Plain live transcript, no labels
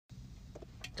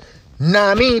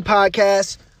Nah, I mean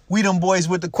podcast. We them boys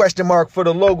with the question mark for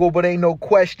the logo, but ain't no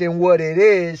question what it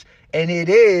is. And it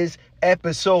is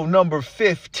episode number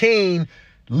 15.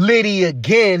 Liddy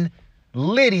again,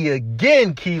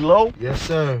 Kilo. Yes,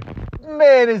 sir.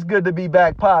 Man, it's good to be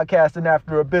back podcasting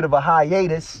after a bit of a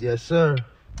hiatus. Yes, sir.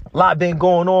 A lot been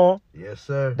going on. Yes,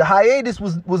 sir. The hiatus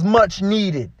was much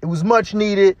needed. It was much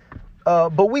needed.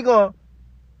 But we gonna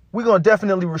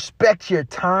definitely respect your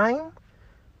time.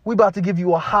 We about to give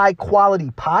you a high quality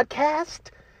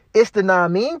podcast. It's the Nah I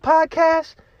Mean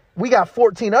podcast. We got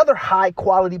 14 other high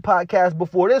quality podcasts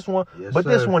before this one, Yes, but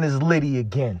sir. this one is Liddy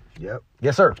again. Yep.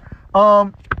 Yes, sir.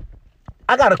 I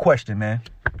got a question, man.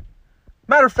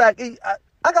 Matter of fact,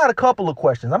 I got a couple of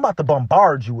questions. I'm about to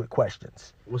bombard you with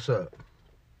questions. What's up?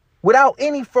 Without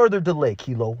any further delay,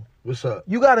 Kilo, What's up?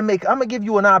 I'm gonna give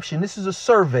you an option. This is a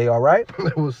survey, all right?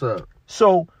 What's up?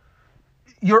 So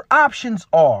your options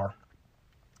are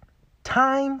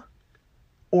time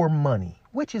or money.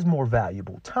 Which is more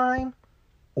valuable, time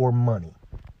or money?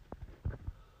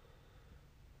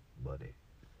 Buddy.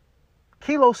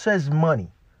 Kilo says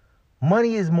money.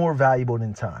 Money is more valuable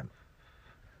than time.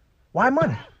 Why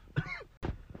money?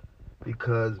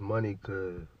 Because money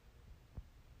could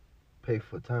pay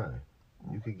for time.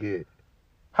 You could get...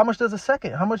 How much does a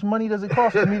second? How much money does it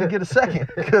cost for me to get a second?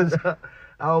 Because I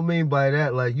don't mean by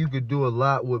that, like, you could do a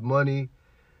lot with money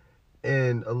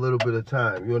in a little bit of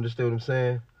time. You understand what I'm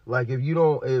saying? Like, if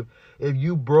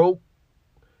you broke,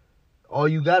 all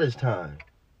you got is time.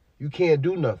 You can't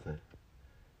do nothing.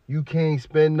 You can't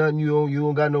spend nothing. You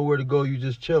don't got nowhere to go. You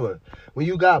just chilling. When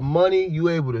you got money, you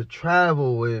able to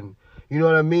travel and, you know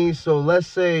what I mean? So let's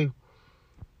say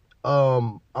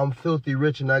I'm filthy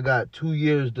rich and I got 2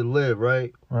 years to live,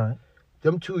 right? right.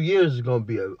 Them 2 years is going to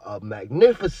be a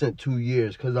magnificent 2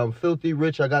 years because I'm filthy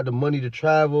rich. I got the money to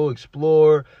travel,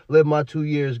 explore, live my 2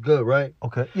 years good, right?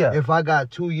 Okay. Yeah. If I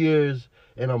got 2 years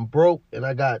and I'm broke and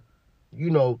I got,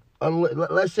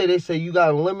 let's say they say you got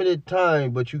unlimited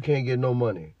time, but you can't get no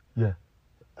money. Yeah.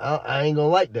 I ain't going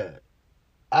to like that.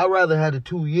 I'd rather have the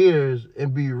 2 years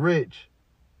and be rich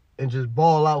and just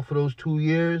ball out for those 2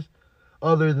 years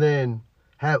other than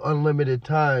have unlimited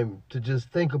time to just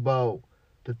think about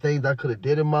the things I could have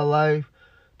did in my life,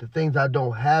 the things I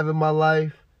don't have in my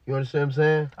life. You understand what I'm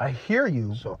saying? I hear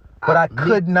you, So but I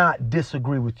could not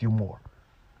disagree with you more.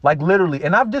 Like literally,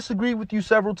 and I've disagreed with you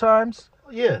several times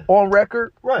Yeah, on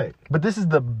record. right. But this is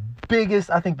the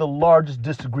biggest, I think, the largest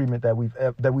disagreement that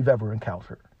we've ever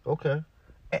encountered. Okay.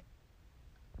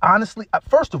 Honestly,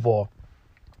 first of all,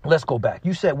 let's go back.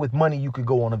 You said with money you could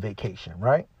go on a vacation,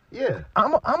 right? Yeah,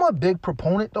 I'm a big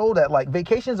proponent though that like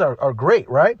vacations are great,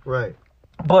 right? right.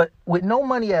 But with no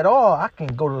money at all, I can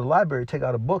go to the library, take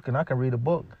out a book, and I can read a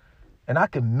book, and I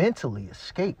can mentally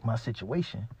escape my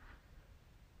situation.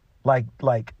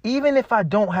 Like even if I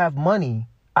don't have money,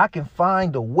 I can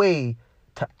find a way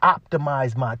to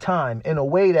optimize my time in a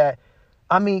way that,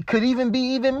 could even be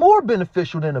even more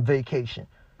beneficial than a vacation.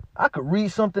 I could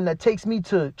read something that takes me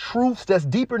to truths that's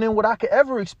deeper than what I could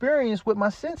ever experience with my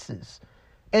senses.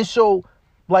 And so,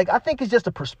 I think it's just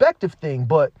a perspective thing,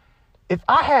 but if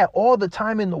I had all the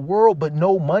time in the world but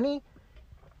no money,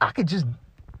 I could just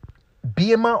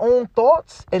be in my own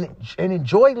thoughts and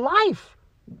enjoy life.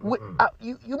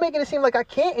 You making it seem like I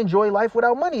can't enjoy life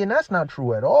without money, and that's not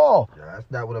true at all.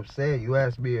 That's not what I'm saying. You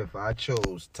asked me if I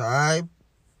chose time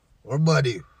or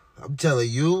money. I'm telling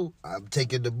you, I'm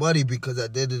taking the money because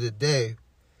at the end of the day,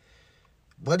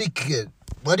 money can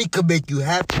make you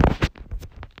happy.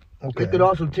 Okay. It could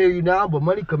also tear you down, but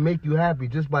money can make you happy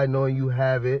just by knowing you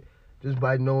have it, just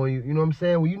by knowing you know what I'm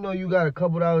saying? When you know you got a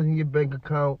couple dollars in your bank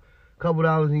account, couple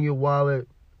dollars in your wallet,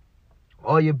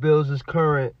 all your bills is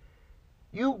current,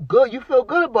 you feel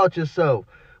good about yourself.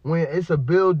 When it's a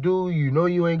bill due, you know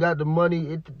you ain't got the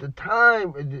money,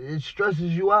 it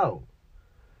stresses you out.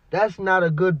 That's not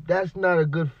a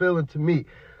good feeling to me.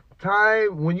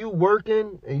 Time, when you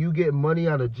working and you get money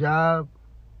on a job,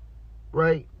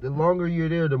 right? The longer you're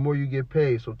there, the more you get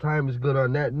paid. So time is good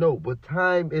on that note. But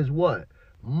time is what?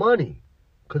 Money.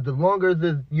 Because the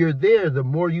longer you're there, the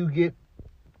more you get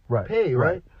paid,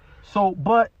 right? So,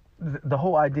 but the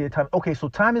whole idea of time. Okay, so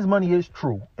time is money is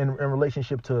true in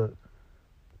relationship to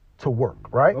work,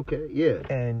 right? Okay, yeah.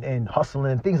 And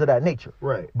hustling and things of that nature.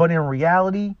 Right. But in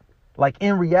reality, I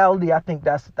think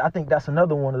that's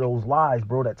another one of those lies,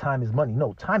 bro, that time is money.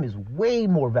 No, time is way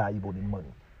more valuable than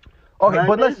money. Okay, time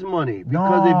but let's is money.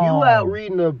 Because if you out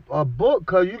reading a book,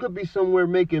 cause you could be somewhere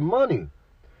making money.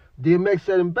 DMX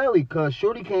said in Belly, cause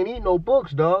Shorty can't eat no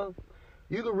books, dog.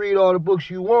 You can read all the books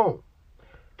you want.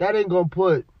 That ain't gonna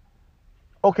put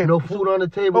no food on the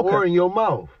table or in your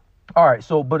mouth. All right.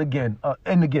 So, but again,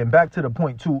 back to the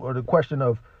point too, or the question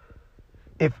of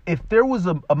if there was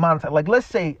a amount of time, like let's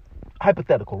say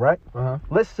hypothetical, right?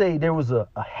 Let's say there was a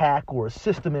hack or a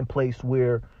system in place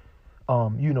where,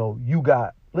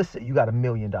 let's say you got $1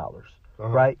 million,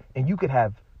 right? And you could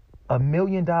have $1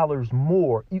 million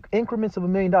more, increments of $1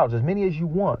 million, as many as you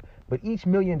want. But each $1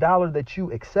 million that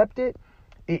you accepted,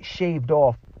 it shaved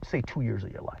off, say, 2 years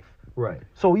of your life. Right.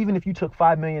 So even if you took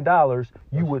 $5 million,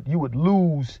 you would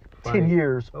lose 10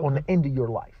 years on the end of your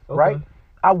life, right?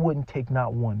 I wouldn't take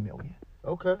not 1 million.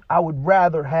 Okay. I would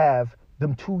rather have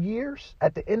them 2 years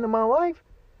at the end of my life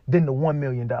than the $1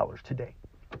 million today,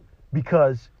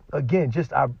 because again,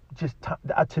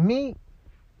 to me,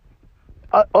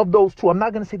 of those two, I'm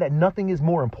not gonna say that nothing is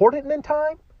more important than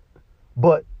time,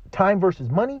 but time versus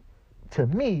money, to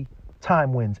me,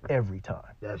 time wins every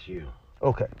time. That's you.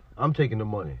 Okay. I'm taking the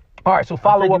money. All right. So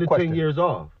follow up the question. 10 years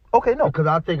off. Okay. No. Because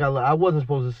I think I wasn't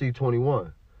supposed to see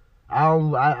 21. My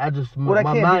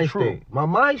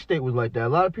mind state was like that. A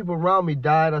lot of people around me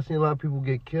died. I seen a lot of people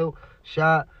get killed,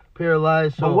 shot,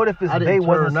 paralyzed. So but what if they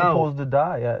wasn't supposed to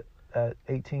die at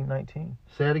 18, 19?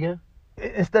 Say it again?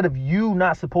 Instead of you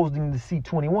not supposed to see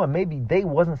 21, maybe they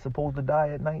wasn't supposed to die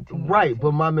at 19. Right, 19.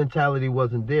 but my mentality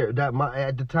wasn't there.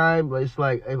 At the time, it's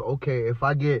like, okay, if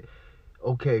I get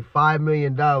 $5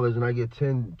 million and I get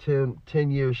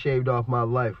 10 years shaved off my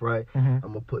life, right? I'm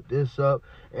going to put this up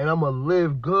and I'm going to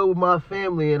live good with my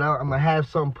family, and I'm going to have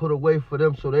something put away for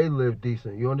them so they live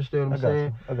decent. You understand what I'm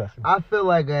saying? I got you. I feel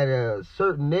like at a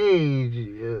certain age,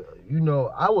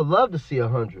 I would love to see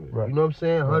 100. Right. You know what I'm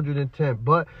saying? 110.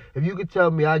 But if you could tell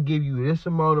me I give you this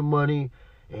amount of money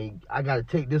and I got to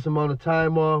take this amount of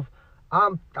time off,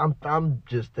 I'm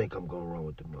just think I'm going wrong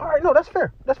with the money. All right, no, that's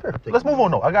fair. Let's move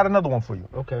on, though. I got another one for you.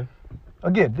 Okay.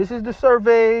 Again, this is the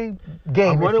survey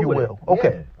game, if you will.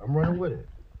 Okay. Yeah, I'm running with it.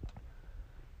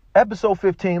 Episode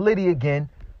 15, Liddy again.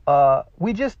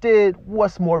 We just did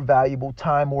what's more valuable,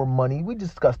 time or money. We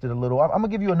discussed it a little. I'm going to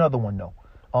give you another one, though.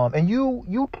 And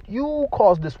you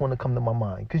caused this one to come to my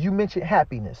mind because you mentioned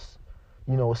happiness,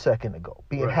 a second ago,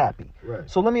 being happy. Right.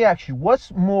 So let me ask you,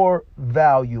 what's more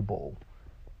valuable?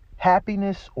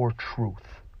 Happiness or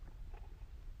truth?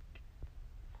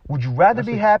 Would you rather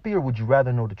be happy or would you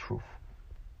rather know the truth?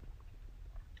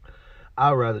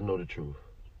 I'd rather know the truth.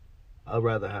 I'd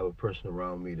rather have a person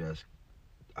around me that's,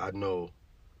 I know,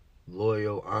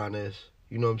 loyal, honest.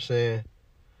 You know what I'm saying?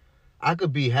 I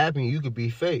could be happy and you could be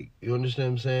fake. You understand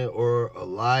what I'm saying? Or a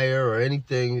liar or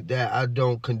anything that I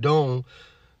don't condone,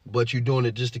 but you're doing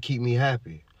it just to keep me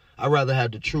happy. I'd rather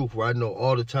have the truth where I know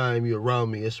all the time you're around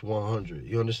me, it's 100.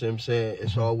 You understand what I'm saying?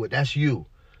 It's all that's you.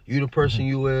 You the person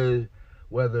you is,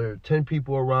 whether 10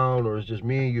 people around or it's just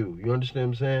me and you. You understand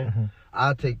what I'm saying?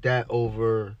 I'll take that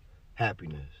over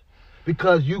happiness.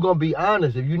 Because you're going to be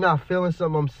honest. If you're not feeling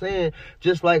something I'm saying,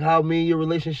 just like how me and your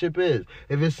relationship is.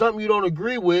 If it's something you don't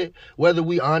agree with, whether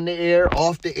we on the air,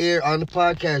 off the air, on the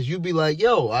podcast, you be like,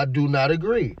 yo, I do not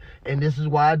agree. And this is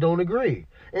why I don't agree.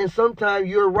 And sometimes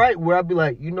you're right where I'd be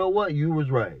like, you know what? You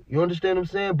was right. You understand what I'm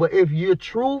saying? But if your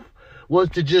truth was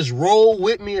to just roll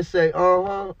with me and say,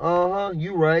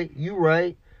 you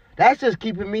right. That's just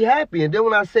keeping me happy. And then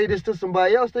when I say this to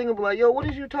somebody else, they're going to be like, yo, what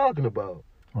is you talking about?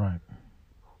 Right.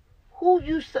 Who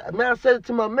you say? Man, I said it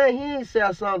to my man. He ain't say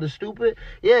I sounded stupid.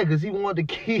 Yeah, because he wanted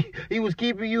to he was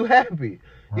keeping you happy.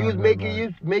 He was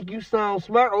making you sound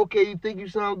smart. Okay, you think you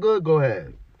sound good? Go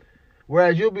ahead.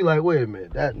 Whereas you'll be like, wait a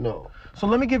minute, no. So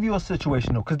let me give you a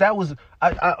situation, though, because that was,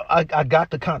 I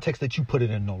got the context that you put it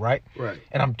in, though, right? Right.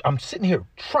 And I'm sitting here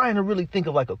trying to really think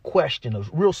of like a question, a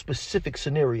real specific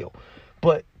scenario.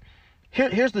 But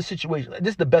here's the situation.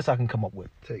 This is the best I can come up with.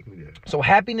 Take me there. So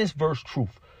happiness versus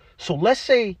truth. So let's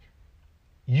say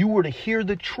you were to hear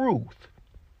the truth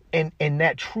and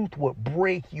that truth would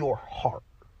break your heart,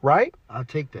 right? I'll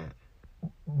take that.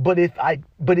 But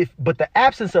the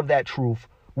absence of that truth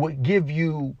would give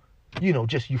you,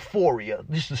 just euphoria,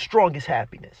 just the strongest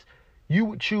happiness. You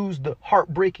would choose the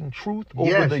heartbreaking truth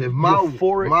over the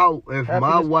euphoric if happiness?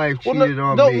 my wife cheated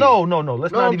on me. No.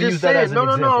 Let's not even use that as an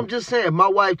example. No, I'm just saying, if my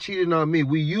wife cheated on me,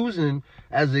 we using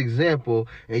as an example,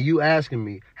 and you asking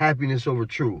me happiness over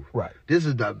truth. Right. This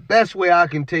is the best way I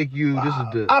can take you.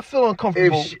 I feel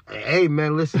uncomfortable. Hey,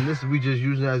 man, listen, we just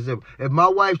using that as an example. If my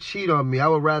wife cheat on me, I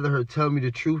would rather her tell me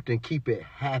the truth than keep it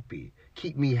happy.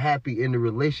 Keep me happy in the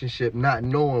relationship, not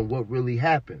knowing what really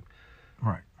happened.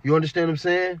 Right. You understand what I'm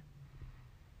saying?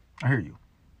 I hear you.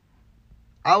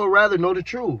 I would rather know the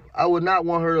truth. I would not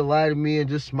want her to lie to me and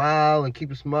just smile and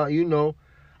keep a smile.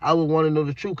 I would want to know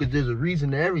the truth because there's a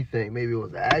reason to everything. Maybe it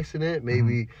was an accident.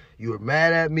 Maybe you were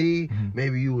mad at me.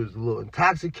 Maybe you was a little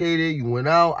intoxicated. You went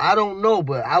out. I don't know,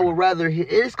 but I would rather hear.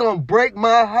 It's going to break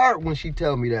my heart when she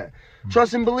tell me that.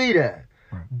 Trust and believe that.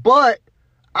 Right. But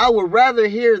I would rather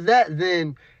hear that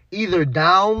than either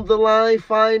down the line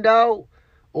find out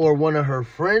or one of her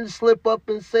friends slip up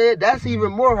and say it. That's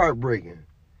even more heartbreaking.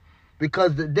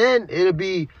 Because then it'll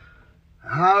be,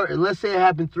 let's say it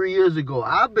happened 3 years ago.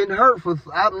 I've been hurt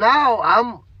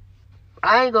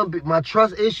I ain't gonna be, my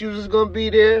trust issues is gonna be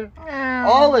there.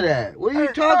 All of that. What are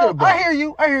you talking about? I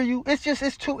hear you.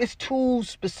 It's too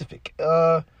specific.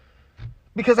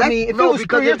 Because I mean, if it was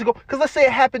 3 years ago, because let's say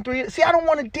it happened 3 years. See, I don't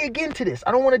want to dig into this.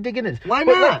 Why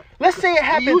not? Let's say it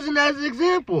happened. You're using that as an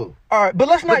example. All right, but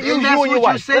let's not use you and your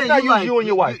wife. Let's not use you and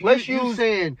your wife. Let's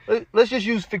just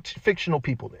use fictional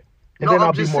people then. And no, then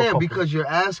I'm just saying because you're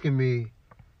asking me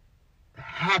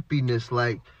happiness,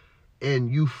 like, and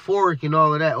euphoric and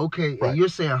all of that. Okay, right. And you're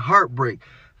saying heartbreak.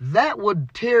 That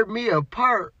would tear me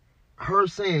apart. Her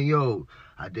saying, "Yo,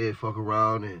 I did fuck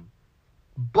around,"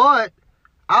 but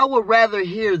I would rather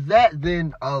hear that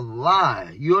than a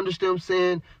lie. You understand what I'm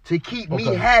saying? To keep me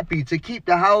happy, to keep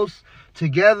the house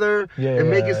together, and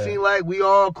make it seem like we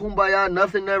all kumbaya,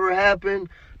 nothing ever happened.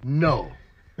 No.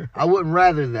 I wouldn't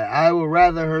rather that. I would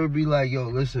rather her be like, yo,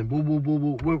 listen, boo, boo, boo,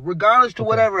 boo. Regardless to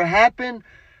whatever happened,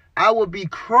 I would be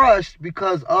crushed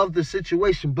because of the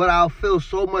situation. But I'll feel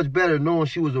so much better knowing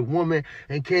she was a woman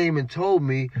and came and told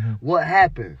me what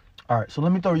happened. All right, so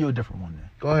let me throw you a different one then.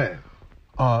 Go ahead.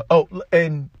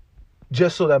 And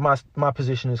just so that my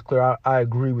position is clear, I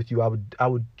agree with you. I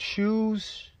would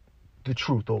choose the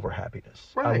truth over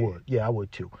happiness. Right. I would. Yeah, I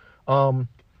would too.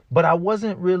 But I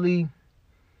wasn't really.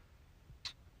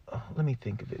 Let me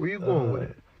think of it. Where you going with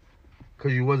it?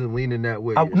 Because you wasn't leaning that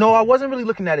way. No, I wasn't really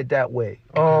looking at it that way.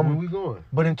 Where we going?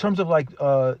 But in terms of like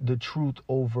the truth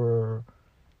over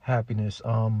happiness,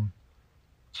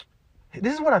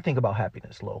 this is what I think about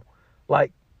happiness, Lo.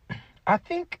 Like, I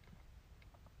think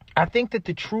that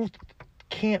the truth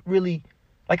can't really,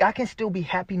 like, I can still be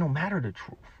happy no matter the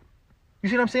truth. You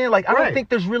see what I'm saying? Like, I don't think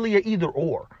there's really an either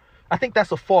or. I think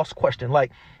that's a false question.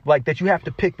 Like that you have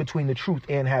to pick between the truth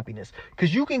and happiness.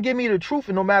 Because you can give me the truth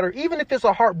and no matter, even if it's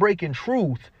a heartbreaking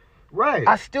truth, right,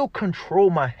 I still control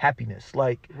my happiness.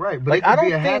 Like, right, but like, it could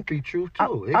be a happy truth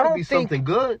too. It could be something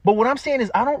good. But what I'm saying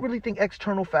is I don't really think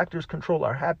external factors control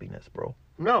our happiness, bro.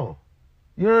 No.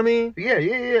 You know what I mean?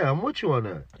 Yeah. I'm with you on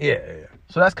that. Yeah.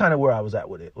 So that's kind of where I was at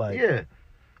with it. Like, yeah,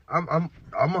 I'm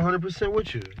 100%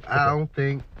 with you. Okay. I don't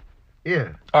think.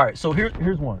 Yeah. All right. So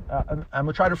here's one. I'm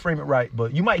gonna try to frame it right,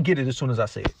 but you might get it as soon as I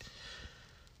say it.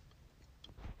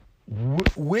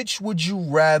 Which would you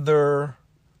rather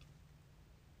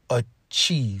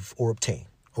achieve or obtain?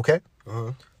 Okay.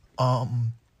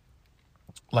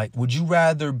 Like, would you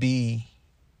rather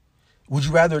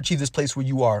achieve this place where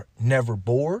you are never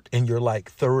bored and you're like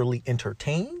thoroughly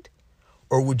entertained,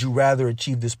 or would you rather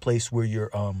achieve this place where you're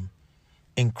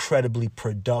incredibly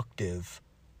productive,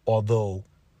 although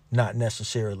not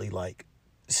necessarily like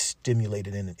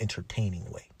stimulated in an entertaining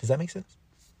way? Does that make sense?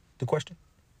 The question?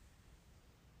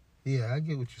 Yeah, I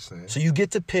get what you're saying. So you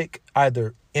get to pick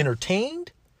either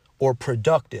entertained or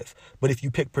productive. But if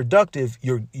you pick productive,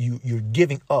 you're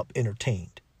giving up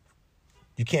entertained.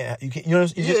 You can't, you know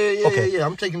what I'm saying? Yeah.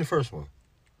 I'm taking the first one.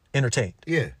 Entertained.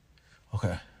 Yeah.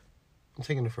 Okay. I'm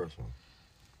taking the first one.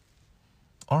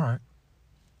 All right.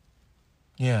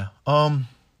 Yeah.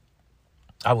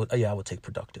 I would take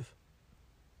productive.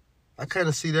 I kind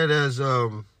of see that as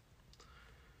a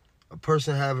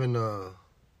person having a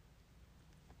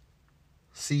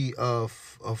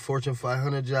Fortune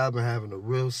 500 job and having a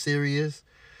real serious,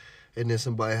 and then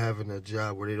somebody having a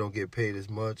job where they don't get paid as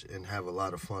much and have a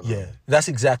lot of fun. Yeah, that's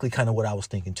exactly kind of what I was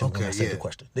thinking too when I said the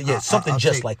question. Yeah, something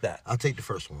just like that. I'll take the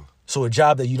first one. So a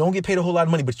job that you don't get paid a whole lot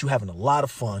of money, but you're having a lot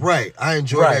of fun. Right, I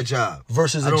enjoy that job.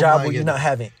 Versus a job where you're not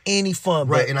having any fun.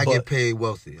 Right, and I get paid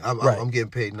wealthy. I'm getting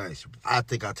paid nice. I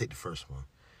think I'll take the first one.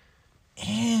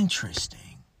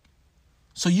 Interesting.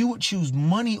 So you would choose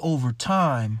money over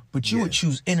time, but you would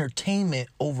choose entertainment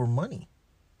over money.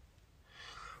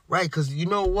 Right, because you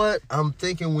know what? I'm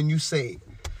thinking when you say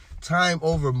time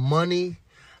over money,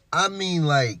 I mean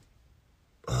like,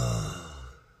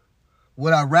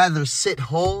 would I rather sit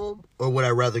home or would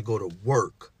I rather go to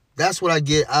work? That's what I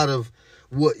get out of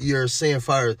what you're saying,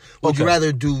 Fire. Would you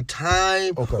rather do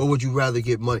time or would you rather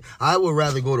get money? I would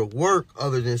rather go to work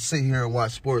other than sit here and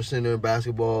watch SportsCenter and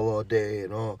basketball all day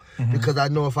and all. Because I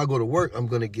know if I go to work, I'm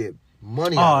going to get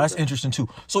money. Oh, that's interesting too.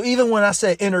 So even when I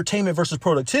say entertainment versus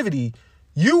productivity,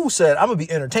 You said I'm gonna be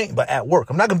entertained, but at work.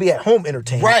 I'm not gonna be at home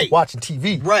entertained, watching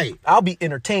TV. Right. I'll be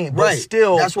entertained, but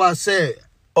still. That's why I said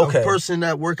a person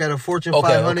that work at a Fortune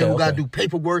 500 who gotta do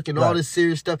paperwork and all this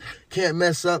serious stuff, can't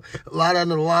mess up, a lot on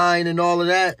the line and all of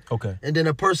that. Okay. And then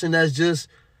a person that's just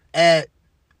at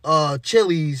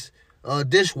Chili's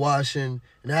dishwashing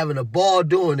and having a ball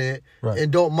doing it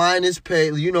and don't mind his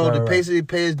pay. You know, the pay they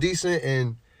pay is decent,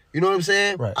 and you know what I'm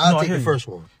saying? Right. I'll take the first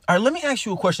one. All right, let me ask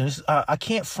you a question. I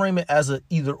can't frame it as a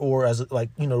either or, as a, like,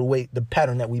 you know, the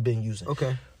pattern that we've been using.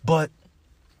 Okay. But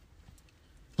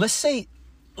let's say,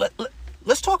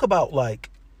 let's talk about like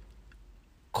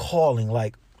calling.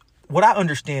 Like, what I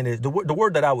understand is the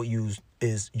word that I would use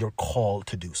is you're called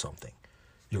to do something.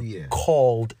 You're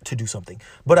called to do something.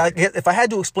 But if I had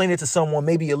to explain it to someone,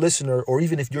 maybe a listener, or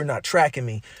even if you're not tracking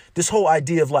me, this whole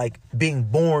idea of like being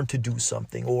born to do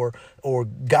something, or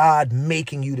God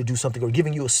making you to do something, or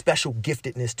giving you a special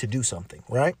giftedness to do something,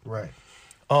 right? Right.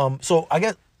 So I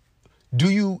guess, do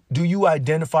you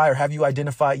identify, or have you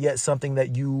identified yet something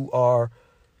that you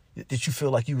feel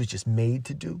like you was just made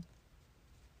to do?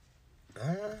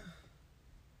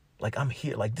 Like, I'm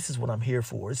here, like, this is what I'm here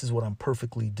for. This is what I'm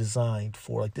perfectly designed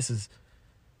for. Like, this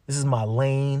is my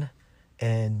lane,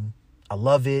 and I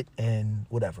love it, and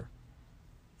whatever. You know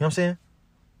what I'm saying?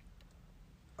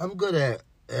 I'm good at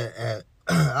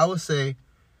I would say,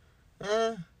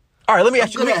 all right, let me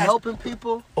ask you. I'm good at helping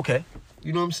people. Okay.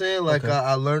 You know what I'm saying? Like,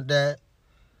 I learned that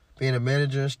being a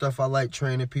manager and stuff. I like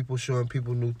training people, showing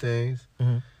people new things.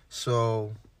 Mm-hmm.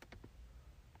 So,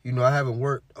 you know, I haven't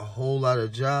worked a whole lot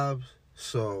of jobs.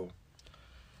 So,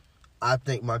 I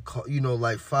think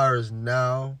like far as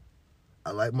now,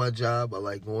 I like my job. I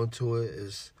like going to it.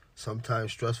 It's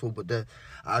sometimes stressful, but that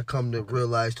I come to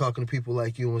realize, talking to people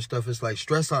like you and stuff, it's like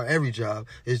stress on every job.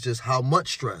 It's just how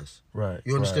much stress. Right.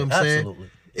 You understand what I'm saying? Absolutely.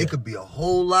 It could be a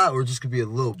whole lot, or it just could be a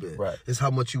little bit. Right. It's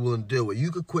how much you're willing to deal with. You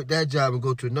could quit that job and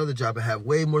go to another job and have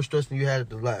way more stress than you had at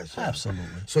the last job. Absolutely.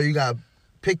 So you got to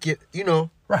pick your,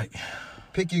 right.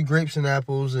 Pick your grapes and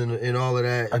apples and all of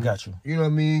that. I got you. You know what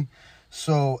I mean?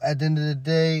 So at the end of the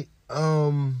day,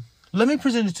 let me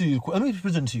present it to you. Let me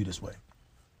present it to you this way.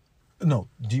 No,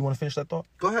 do you want to finish that thought?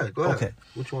 Go ahead. Okay.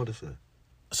 What you want to say?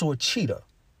 So a cheetah,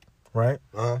 right?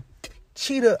 Uh-huh.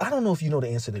 Cheetah, I don't know if you know the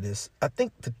answer to this. I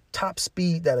think the top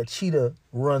speed that a cheetah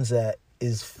runs at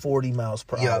is 40 miles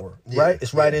per hour, right?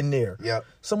 It's right in there. Yep.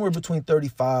 Somewhere between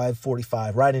 35,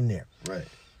 45, right in there. Right.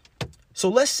 So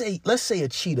let's say a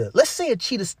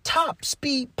cheetah's top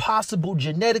speed possible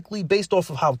genetically, based off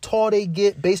of how tall they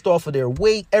get, based off of their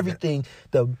weight, everything.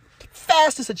 The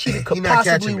fastest a cheetah could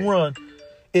possibly run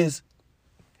is.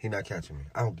 He not catching me.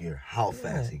 I don't care how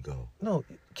fast he go. No,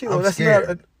 Kilo, that's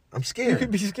scared. I'm scared. You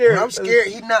could be scared. When I'm scared.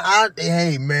 He not.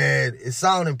 Hey man, it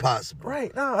sounds impossible.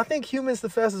 Right. No, I think humans, the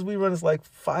fastest we run is like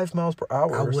 5 miles per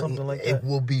hour or something like that. It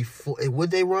will be.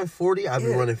 Would they run 40? I'd be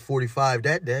running 45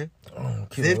 that day. Oh,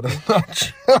 50. okay.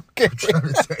 I'm trying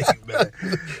to tell you, man.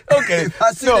 Okay.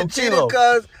 I see the cheetah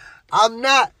because I'm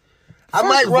not. I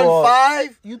might run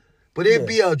 5, but it'd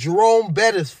be a Jerome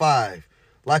Bettis 5.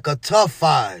 Like a tough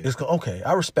 5. Okay,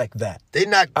 I respect that.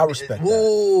 I respect that.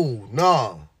 Ooh,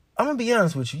 no. I'm gonna be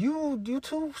honest with you. You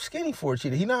too skinny for a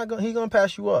cheetah. He gonna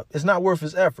pass you up. It's not worth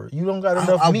his effort. You don't got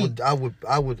enough meat. I would.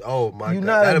 Oh my God,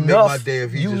 that'd make my day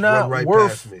if he just run right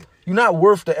past me. You're not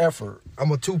worth the effort.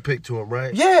 I'm a toothpick to him,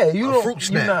 right? Yeah, you don't. Fruit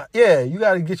snap. You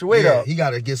got to get your weight up. He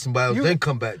got to get somebody else, then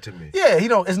come back to me. Yeah,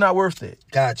 it's not worth it.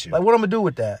 Got you. Like, what I'm gonna do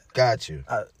with that? Got you.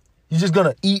 You just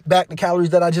gonna eat back the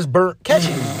calories that I just burnt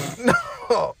catching you?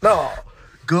 No.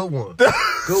 Good one. Good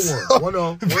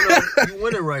one. 1-0. You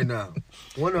winning right now.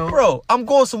 1-0. Bro, I'm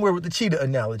going somewhere with the cheetah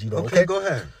analogy, though. Okay, go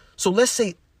ahead. So let's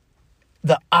say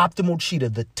the optimal cheetah,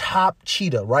 the top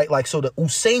cheetah, right? Like, so the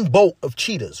Usain Bolt of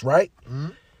cheetahs, right? Mm-hmm.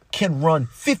 Can run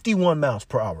 51 miles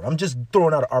per hour. I'm just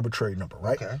throwing out an arbitrary number,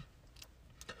 right? Okay.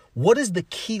 What is the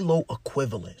kilo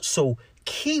equivalent? So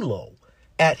Kilo,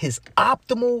 at his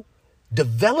optimal,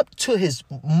 developed to his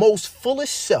most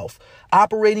fullest self,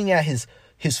 operating at his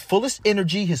fullest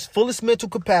energy, his fullest mental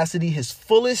capacity, his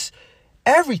fullest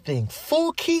everything,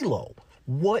 full Kilo.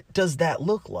 What does that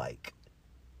look like?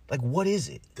 Like, what is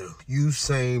it? The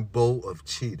Usain Bolt of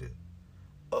cheetah.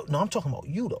 No, I'm talking about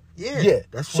you though. Yeah.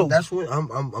 That's what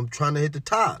I'm trying to hit the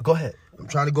top. Go ahead. I'm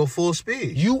trying to go full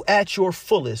speed. You at your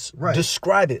fullest. Right.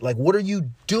 Describe it. Like, what are you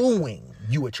doing?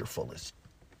 You at your fullest.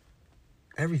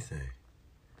 Everything.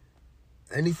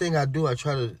 Anything I do, I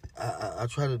try to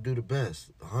do the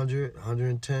best. 100,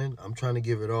 110. I'm trying to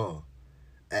give it all.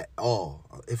 At all.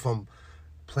 If I'm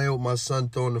playing with my son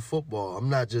throwing the football, I'm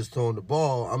not just throwing the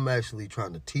ball. I'm actually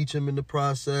trying to teach him in the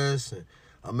process, and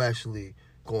I'm actually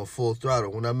going full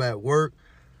throttle. When I'm at work,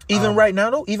 Even right now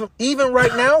though, even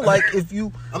right now, like if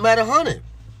you, I'm at 100.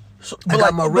 so, I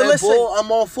got my Red Bull.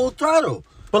 I'm on full throttle.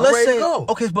 But I'm let's ready say, to go.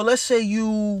 okay, but let's say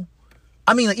you,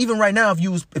 I mean, like, even right now, if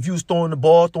you was throwing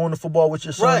the football with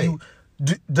your son,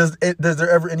 Right. does there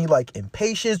ever any like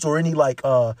impatience or any like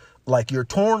you're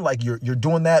torn, like you're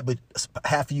doing that, but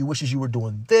half of you wishes you were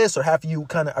doing this, or half of you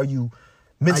kind of are you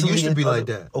mentally? I used to be like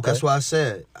that. Okay, That's why I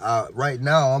said right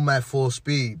now I'm at full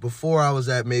speed. Before I was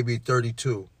at maybe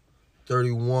 32,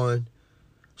 31.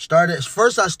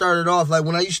 First I started off like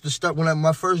when I used to start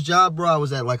my first job, bro. I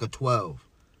was at like a 12.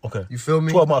 Okay, You feel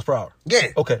me? 12 miles per hour. Yeah.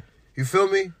 Okay. You feel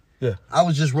me? Yeah. I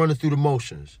was just running through the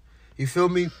motions. You feel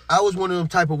me? I was one of them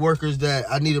type of workers that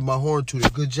I needed my horn to.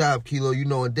 Good job, Kilo, you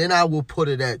know, and then I will put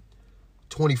it at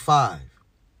 25.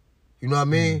 You know what I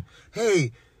mean?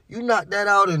 Hey, you knocked that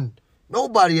out and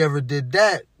nobody ever did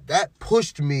that. That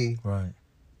pushed me Right.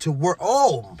 to work.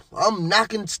 Oh, I'm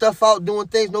knocking stuff out, doing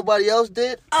things nobody else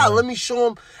did. Let me show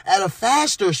them at a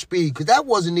faster speed, because that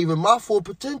wasn't even my full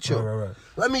potential. Right.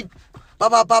 Let me,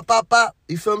 bop.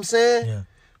 You feel what I'm saying? Yeah.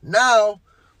 Now,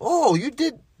 you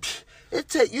did. It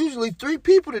take usually 3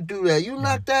 people to do that. You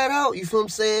knock that out. You feel what I'm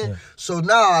saying? Yeah. So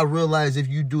now I realize if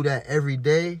you do that every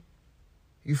day,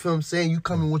 you feel what I'm saying? You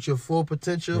coming with your full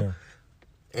potential. Yeah.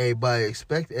 Everybody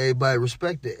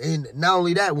respect it. And not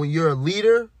only that, when you're a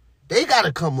leader, they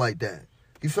gotta come like that.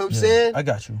 You feel what I'm saying? I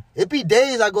got you. It be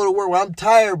days I go to work where I'm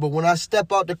tired, but when I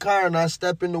step out the car and I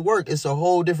step into work, it's a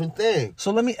whole different thing.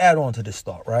 So let me add on to this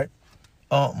thought, right?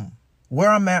 Where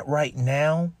I'm at right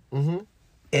now,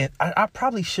 and I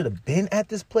probably should have been at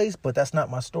this place, but that's not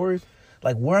my story.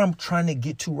 Like where I'm trying to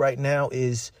get to right now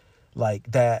is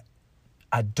like that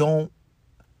I don't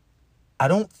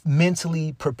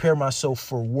mentally prepare myself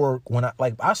for work when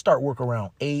I start work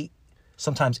around 8,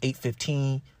 sometimes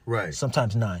 8:15, Right.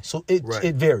 sometimes 9. So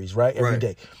it varies, right? Every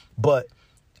day. But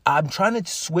I'm trying to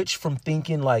switch from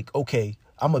thinking like, okay,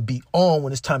 I'm going to be on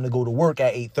when it's time to go to work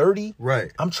at 8:30.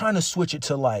 Right. I'm trying to switch it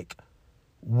to like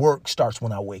work starts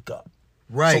when I wake up.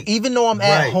 Right. So even though I'm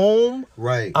at home,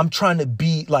 Right. I'm trying to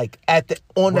be like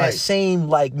on that Right. same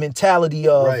like mentality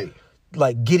of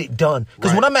like get it done.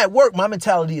 Because when I'm at work, my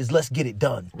mentality is let's get it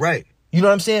done. Right. You know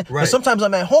what I'm saying? Right. But sometimes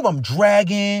I'm at home, I'm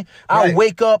dragging. I'll Right.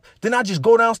 wake up, then I just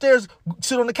go downstairs,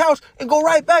 sit on the couch, and go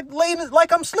right back laying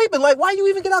like I'm sleeping. Like, why you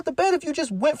even get out the bed if you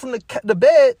just went from the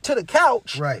bed to the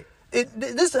couch? Right.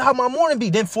 This is how my morning be.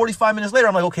 Then 45 minutes later,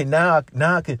 I'm like, okay, now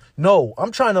I can. No,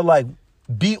 I'm trying to like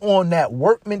be on that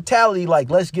work mentality. Like,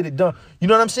 let's get it done. You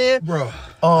know what I'm saying, Bro?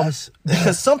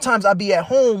 Because sometimes I be at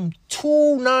home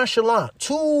too nonchalant,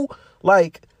 too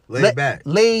like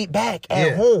Laid back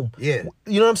at home. Yeah.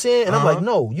 You know what I'm saying? And I'm like,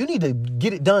 no, you need to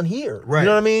get it done here. Right. You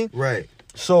know what I mean? Right.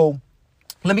 So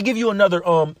let me give you another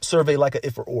survey like a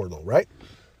if or though, right?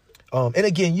 And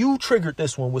again, you triggered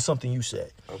this one with something you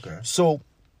said. Okay. So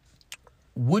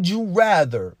would you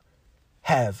rather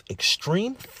have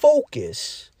extreme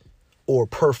focus or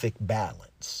perfect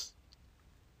balance?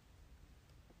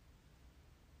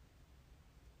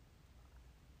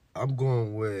 I'm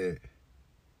going with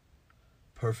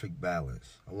perfect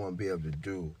balance. I want to be able to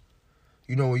do.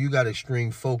 You know, when you got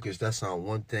extreme focus, that's on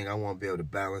one thing. I want to be able to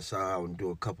balance out and do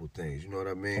a couple things. You know what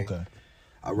I mean? Okay.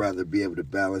 I'd rather be able to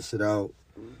balance it out.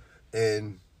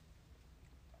 And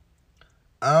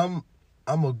I'm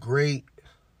a great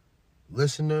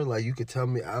listener. Like, you could tell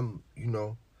me,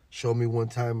 show me one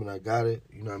time and I got it.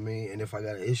 You know what I mean? And if I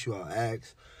got an issue, I'll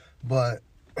ask. But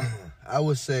I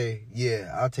would say,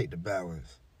 yeah, I'll take the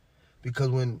balance. Because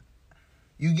when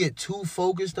you get too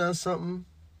focused on something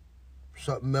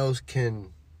else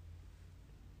can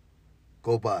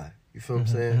go by. You feel what I'm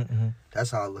saying?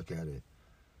 That's how I look at it.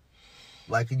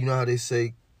 Like, you know how they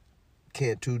say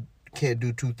can't do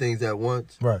 2 things at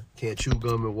once? Right. Can't chew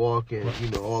gum and walk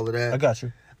and, all of that. I got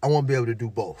you. I want to be able to do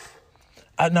both.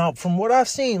 Now, from what I've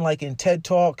seen, like in TED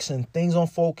Talks and things on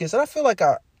focus, and I feel like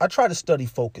I try to study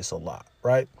focus a lot,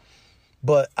 right?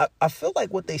 But I feel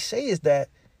like what they say is that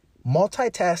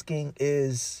multitasking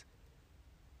is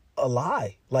a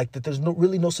lie. Like that there's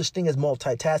really no such thing as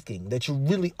multitasking, that you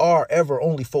really are ever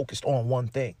only focused on one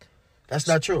thing. That's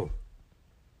not true.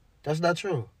 That's not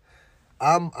true.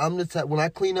 I'm the type, when I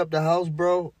clean up the house,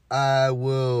 bro, I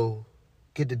will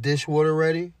get the dishwater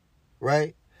ready,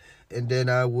 right? And then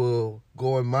I will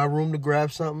go in my room to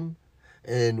grab something.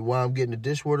 And while I'm getting the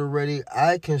dishwater ready,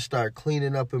 I can start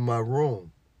cleaning up in my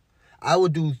room. I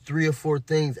would do 3 or 4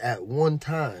 things at one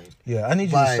time. Yeah, I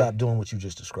need you to stop doing what you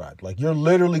just described. Like, you're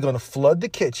literally going to flood the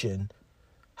kitchen.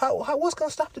 What's going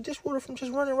to stop the dishwater from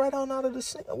just running right on out of the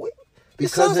sink? It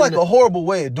sounds like a horrible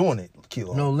way of doing it,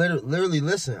 Kilo. No, literally,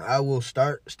 listen. I will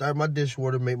start my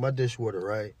dishwater, make my dishwater,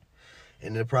 right?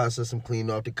 And in the process, I'm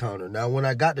cleaning off the counter. Now, when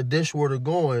I got the dishwater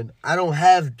going, I don't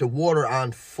have the water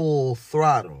on full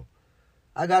throttle.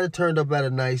 I got it turned up at a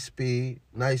nice speed,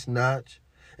 nice notch,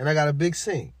 and I got a big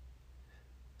sink.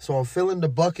 So I'm filling the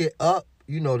bucket up,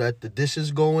 that the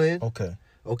dishes go in.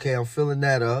 Okay, I'm filling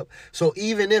that up. So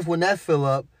even if when that fill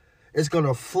up, it's going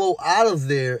to flow out of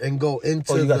there and go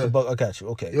into you got the bucket. I got you.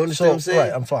 Okay. You understand what I'm saying?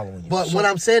 Right, I'm following you. But what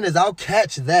I'm saying is I'll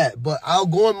catch that, but I'll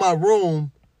go in my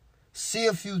room, see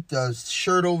a few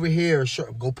shirt over here,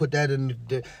 go put that in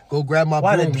go grab my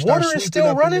broom. The water is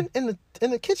still running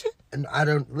in the kitchen? And I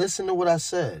don't listen to what I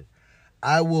said.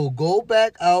 I will go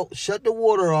back out, shut the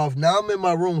water off. Now I'm in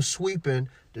my room sweeping.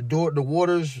 The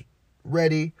water's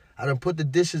ready. I done put the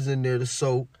dishes in there to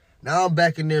soak. Now I'm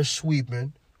back in there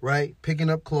sweeping, right? Picking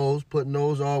up clothes, putting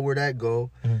those all where that go.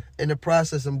 Mm-hmm. In the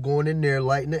process, I'm going in there,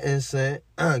 lighting the incense,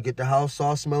 get the house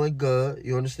all smelling good.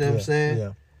 You understand what I'm saying?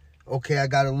 Yeah. Okay, I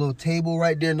got a little table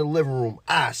right there in the living room.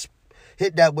 I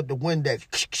hit that with the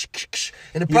Windex.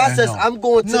 In the process, I'm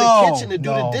going to the kitchen to do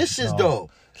the dishes,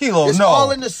 though. Kilo, it's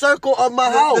all in the circle of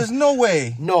my house. There's no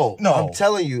way. No. I'm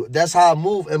telling you, that's how I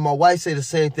move. And my wife say the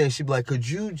same thing. She be like, could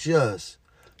you just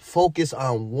focus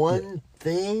on one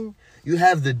thing? You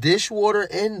have the dishwater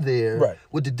in there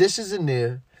with the dishes in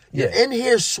there. You're in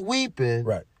here sweeping.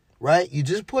 Right? You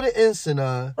just put an incense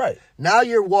on. Right. Now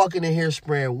you're walking in here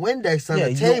spraying Windex on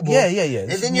the table. Yeah.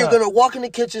 And then you're going to walk in the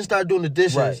kitchen, start doing the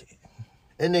dishes,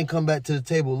 and then come back to the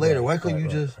table later. Why couldn't you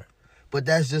just... But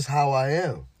that's just how I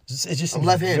am. It just I'm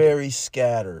seems very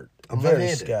scattered. I'm very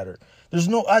left-handed. scattered. There's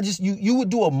no... You would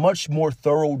do a much more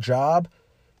thorough job.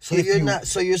 So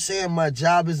you're saying my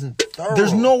job isn't thorough?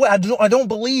 There's no way. I don't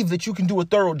believe that you can do a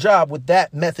thorough job with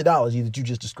that methodology that you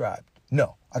just described.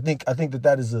 No. I think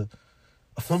that is a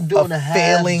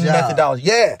failing methodology.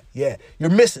 Yeah. You're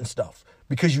missing stuff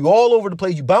because you all over the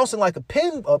place. You bouncing like a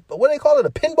pin. What do they call it? A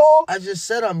pinball? I just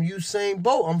said I'm Usain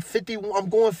Bolt. I'm 50. I'm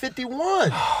going 51.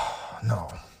 No,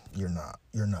 you're not.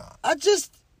 You're not. I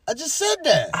just said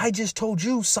that. I just told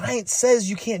you science says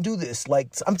you can't do this. Like,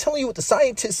 I'm telling you what the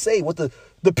scientists say, what the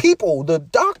people, the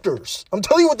doctors. I'm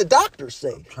telling you what the doctors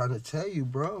say. I'm trying to tell you,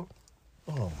 bro.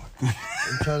 Oh, my God.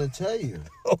 I'm trying to tell you.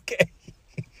 Okay.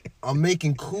 I'm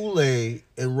making Kool-Aid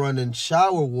and running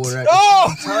shower water at the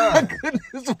same time. My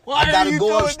goodness, why I gotta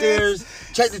go upstairs,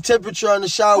 check the temperature on the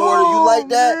shower water. You like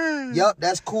that? Man. Yup,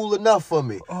 that's cool enough for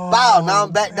me. Bow, now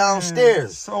I'm back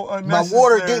downstairs. So my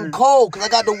water getting cold because I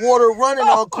got the water running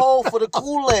on cold for the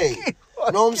Kool-Aid.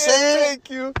 You know what I'm saying?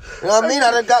 Thank you. You know what I mean? I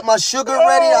done got my sugar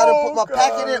ready. I done put my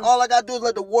packet in. All I gotta do is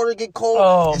let the water get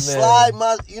cold and slide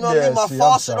my, my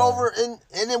faucet over, and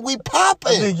then we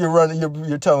popping. I think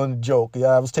you're telling a joke. Yeah,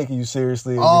 I was taking you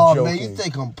seriously. Oh, you're man, you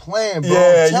think I'm playing, bro?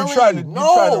 Yeah, you're trying to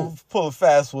pull a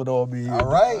fast one on me. All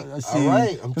right, I see. All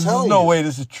right. I'm telling you. There's no way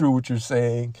this is true what you're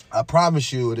saying. I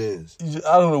promise you it is.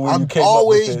 I don't know where you came up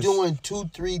with this. I'm always doing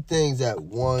 2-3 things at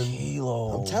one.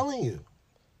 Kilo. I'm telling you.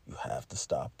 You have to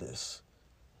stop this.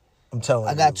 I'm telling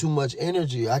you. I got too much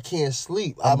energy. I can't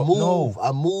sleep. I move.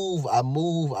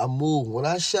 When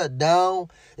I shut down,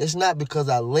 it's not because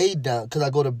I lay down, because I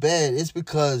go to bed. It's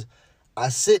because I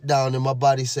sit down and my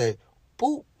body say,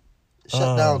 boop,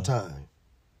 shut down time.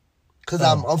 Because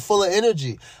I'm full of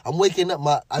energy. I'm waking up.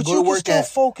 I go to work still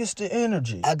focus the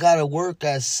energy. I got to work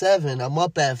at 7. I'm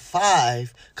up at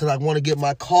 5 because I want to get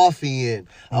my coffee in.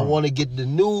 I want to get the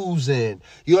news in.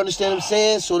 You understand what I'm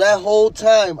saying? So that whole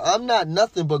time, I'm not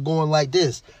nothing but going like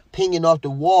this, pinging off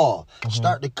the wall,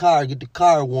 start the car, get the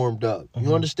car warmed up.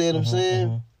 You understand what I'm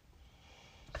saying?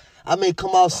 I may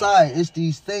come outside. It's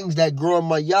these things that grow in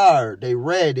my yard. They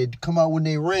red. They come out when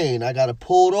they rain. I got to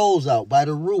pull those out by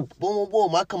the root. Boom, boom,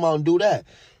 boom. I come out and do that.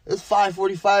 It's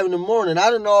 5:45 in the morning. I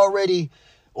done already,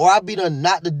 or I be done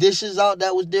knock the dishes out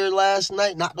that was there last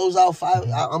night. Knock those out 5.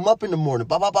 I'm up in the morning.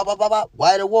 Bop, bop, bop, bop, bop, bop.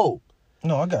 Wide awoke.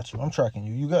 No, I got you. I'm tracking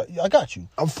you. I got you.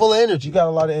 I'm full of energy. You got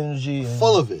a lot of energy.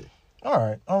 Full of it. All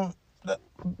right.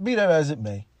 Be that as it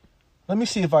may. Let me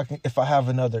see if I have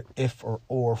another if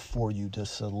or for you to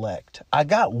select. I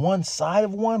got one side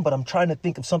of one, but I'm trying to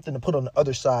think of something to put on the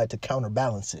other side to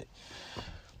counterbalance it.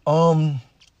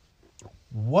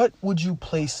 What would you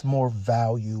place more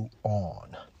value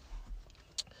on?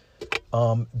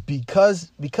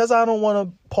 Because I don't want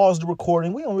to pause the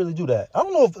recording. We don't really do that. I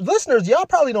don't know if listeners, y'all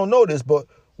probably don't know this, but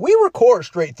we record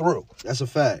straight through. That's a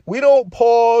fact. We don't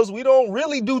pause. We don't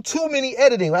really do too many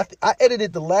editing. I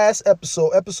edited the last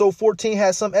episode. Episode 14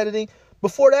 had some editing.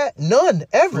 Before that, none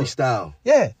ever. Freestyle.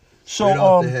 Yeah. So Straight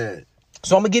off the head.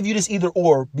 So I'm gonna give you this either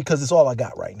or because it's all I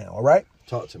got right now. All right.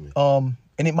 Talk to me.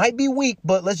 And it might be weak,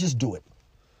 but let's just do it.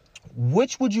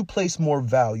 Which would you place more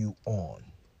value on?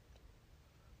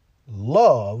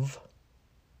 Love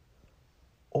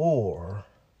Or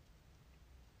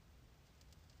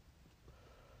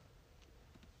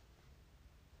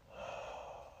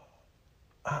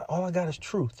all I got is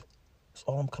truth. That's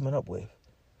all I'm coming up with.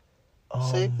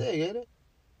 Same thing, ain't it?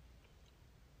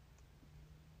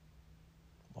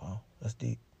 Wow, that's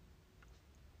deep.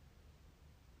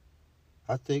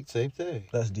 I think same thing.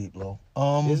 That's deep, Lo.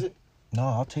 Is it? No,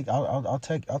 I'll take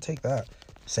that.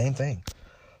 Same thing.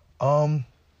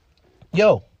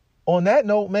 Yo, on that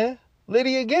note, man,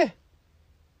 Liddy again.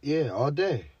 Yeah, all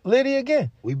day. Liddy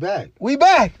again. We back. We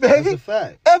back, baby. That's a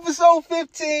fact. Episode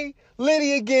 15,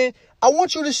 Liddy again. I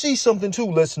want you to see something too,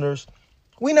 listeners.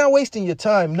 We not wasting your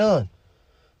time, none.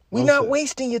 We not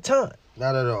wasting your time.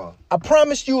 Not at all. I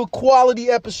promised you a quality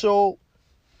episode.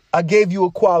 I gave you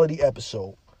a quality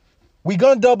episode. We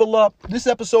gonna double up. This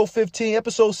episode 15,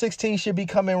 episode 16 should be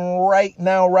coming right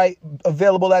now, right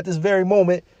available at this very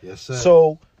moment. Yes, sir.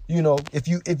 So, you know, if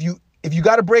you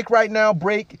got a break right now,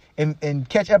 break and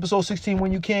catch episode 16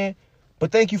 when you can.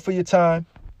 But thank you for your time.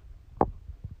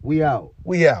 We out.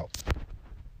 We out.